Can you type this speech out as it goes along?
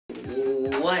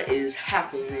What is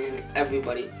happening,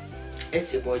 everybody?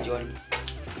 It's your boy Jordan,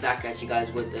 back at you guys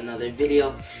with another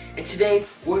video. And today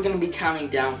we're gonna be counting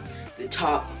down the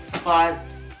top 5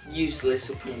 useless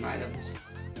Supreme items.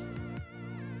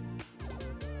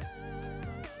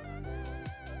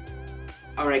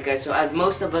 Alright guys, so as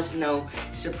most of us know,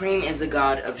 Supreme is a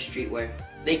god of streetwear.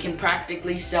 They can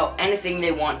practically sell anything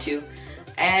they want to,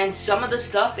 and some of the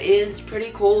stuff is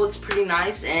pretty cool, it's pretty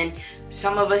nice, and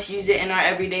some of us use it in our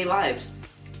everyday lives.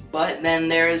 But then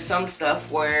there is some stuff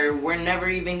where we're never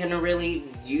even going to really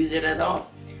use it at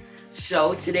all.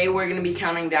 So today we're going to be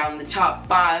counting down the top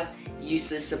 5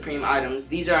 useless Supreme items.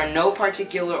 These are in no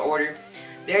particular order.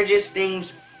 They're just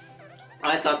things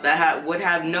I thought that would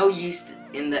have no use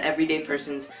in the everyday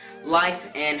person's life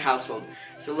and household.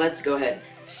 So let's go ahead.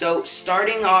 So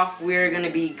starting off, we're going to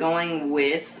be going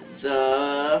with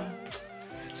the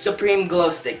Supreme Glow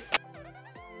Stick.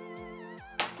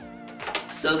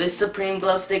 So this Supreme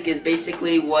Glow Stick is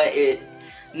basically what its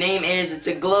name is. It's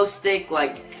a glow stick.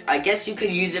 Like, I guess you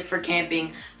could use it for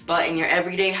camping, but in your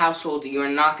everyday household, you're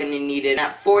not going to need it.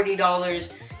 At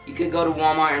 $40, you could go to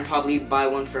Walmart and probably buy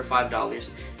one for $5.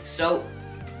 So,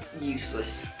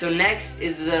 useless. So next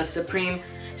is the Supreme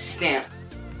Stamp.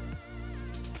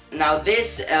 Now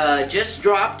this just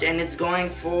dropped and it's going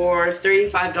for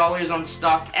 $35 on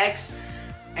StockX,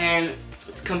 and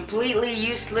it's completely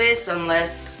useless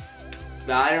unless,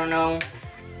 I don't know,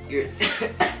 you're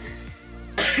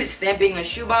stamping a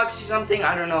shoebox or something.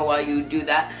 I don't know why you would do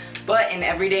that, but in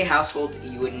everyday household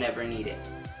you would never need it.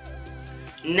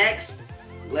 Next,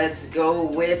 let's go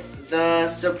with the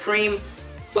Supreme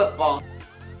Football.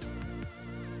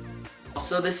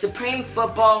 So the Supreme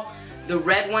Football, the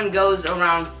red one, goes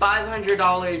around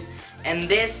 $500, and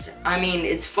this, I mean,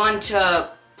 it's fun to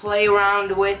play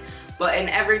around with, but in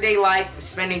everyday life,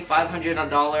 spending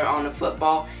 $500 on a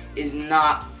football is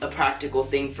not a practical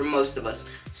thing for most of us.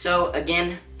 So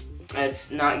again,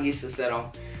 it's not useless at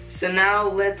all. So now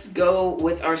let's go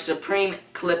with our Supreme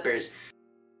Clippers.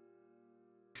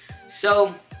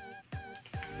 So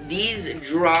these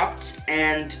dropped,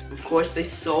 and of course they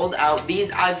sold out.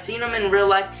 These, I've seen them in real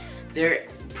life. They're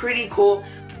pretty cool,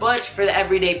 but for the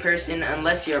everyday person,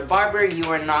 unless you're a barber, you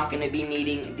are not going to be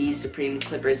needing these Supreme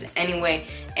Clippers anyway.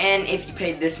 And if you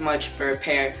paid this much for a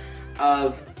pair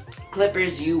of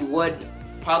clippers, you would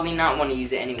probably not want to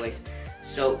use it anyways.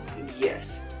 So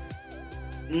yes.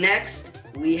 Next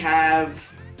we have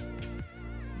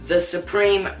the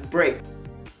Supreme Brick.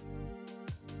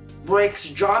 Bricks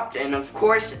dropped, and of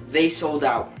course they sold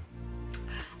out.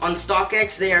 On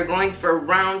StockX they are going for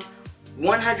around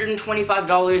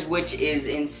 $125, which is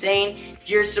insane. If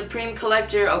you're a Supreme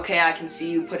collector, okay, I can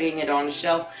see you putting it on a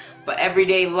shelf, but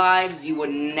everyday lives, you would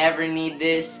never need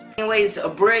this. Anyways, a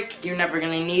brick, you're never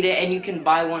gonna need it, and you can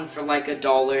buy one for like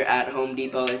 $1 at Home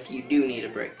Depot if you do need a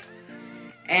brick.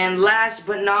 And last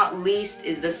but not least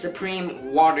is the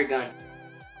Supreme Water Gun.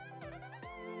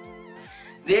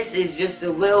 This is just a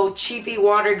little cheapy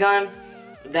water gun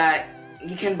that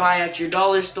you can buy at your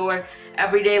dollar store.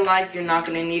 Everyday life, you're not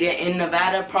going to need it. In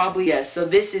Nevada, probably. Yes, so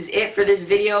this is it for this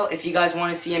video. If you guys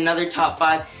want to see another top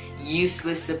 5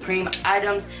 useless Supreme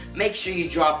items, make sure you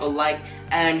drop a like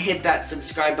and hit that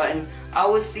subscribe button. I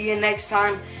will see you next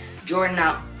time. Jordan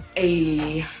out.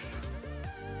 Ayy.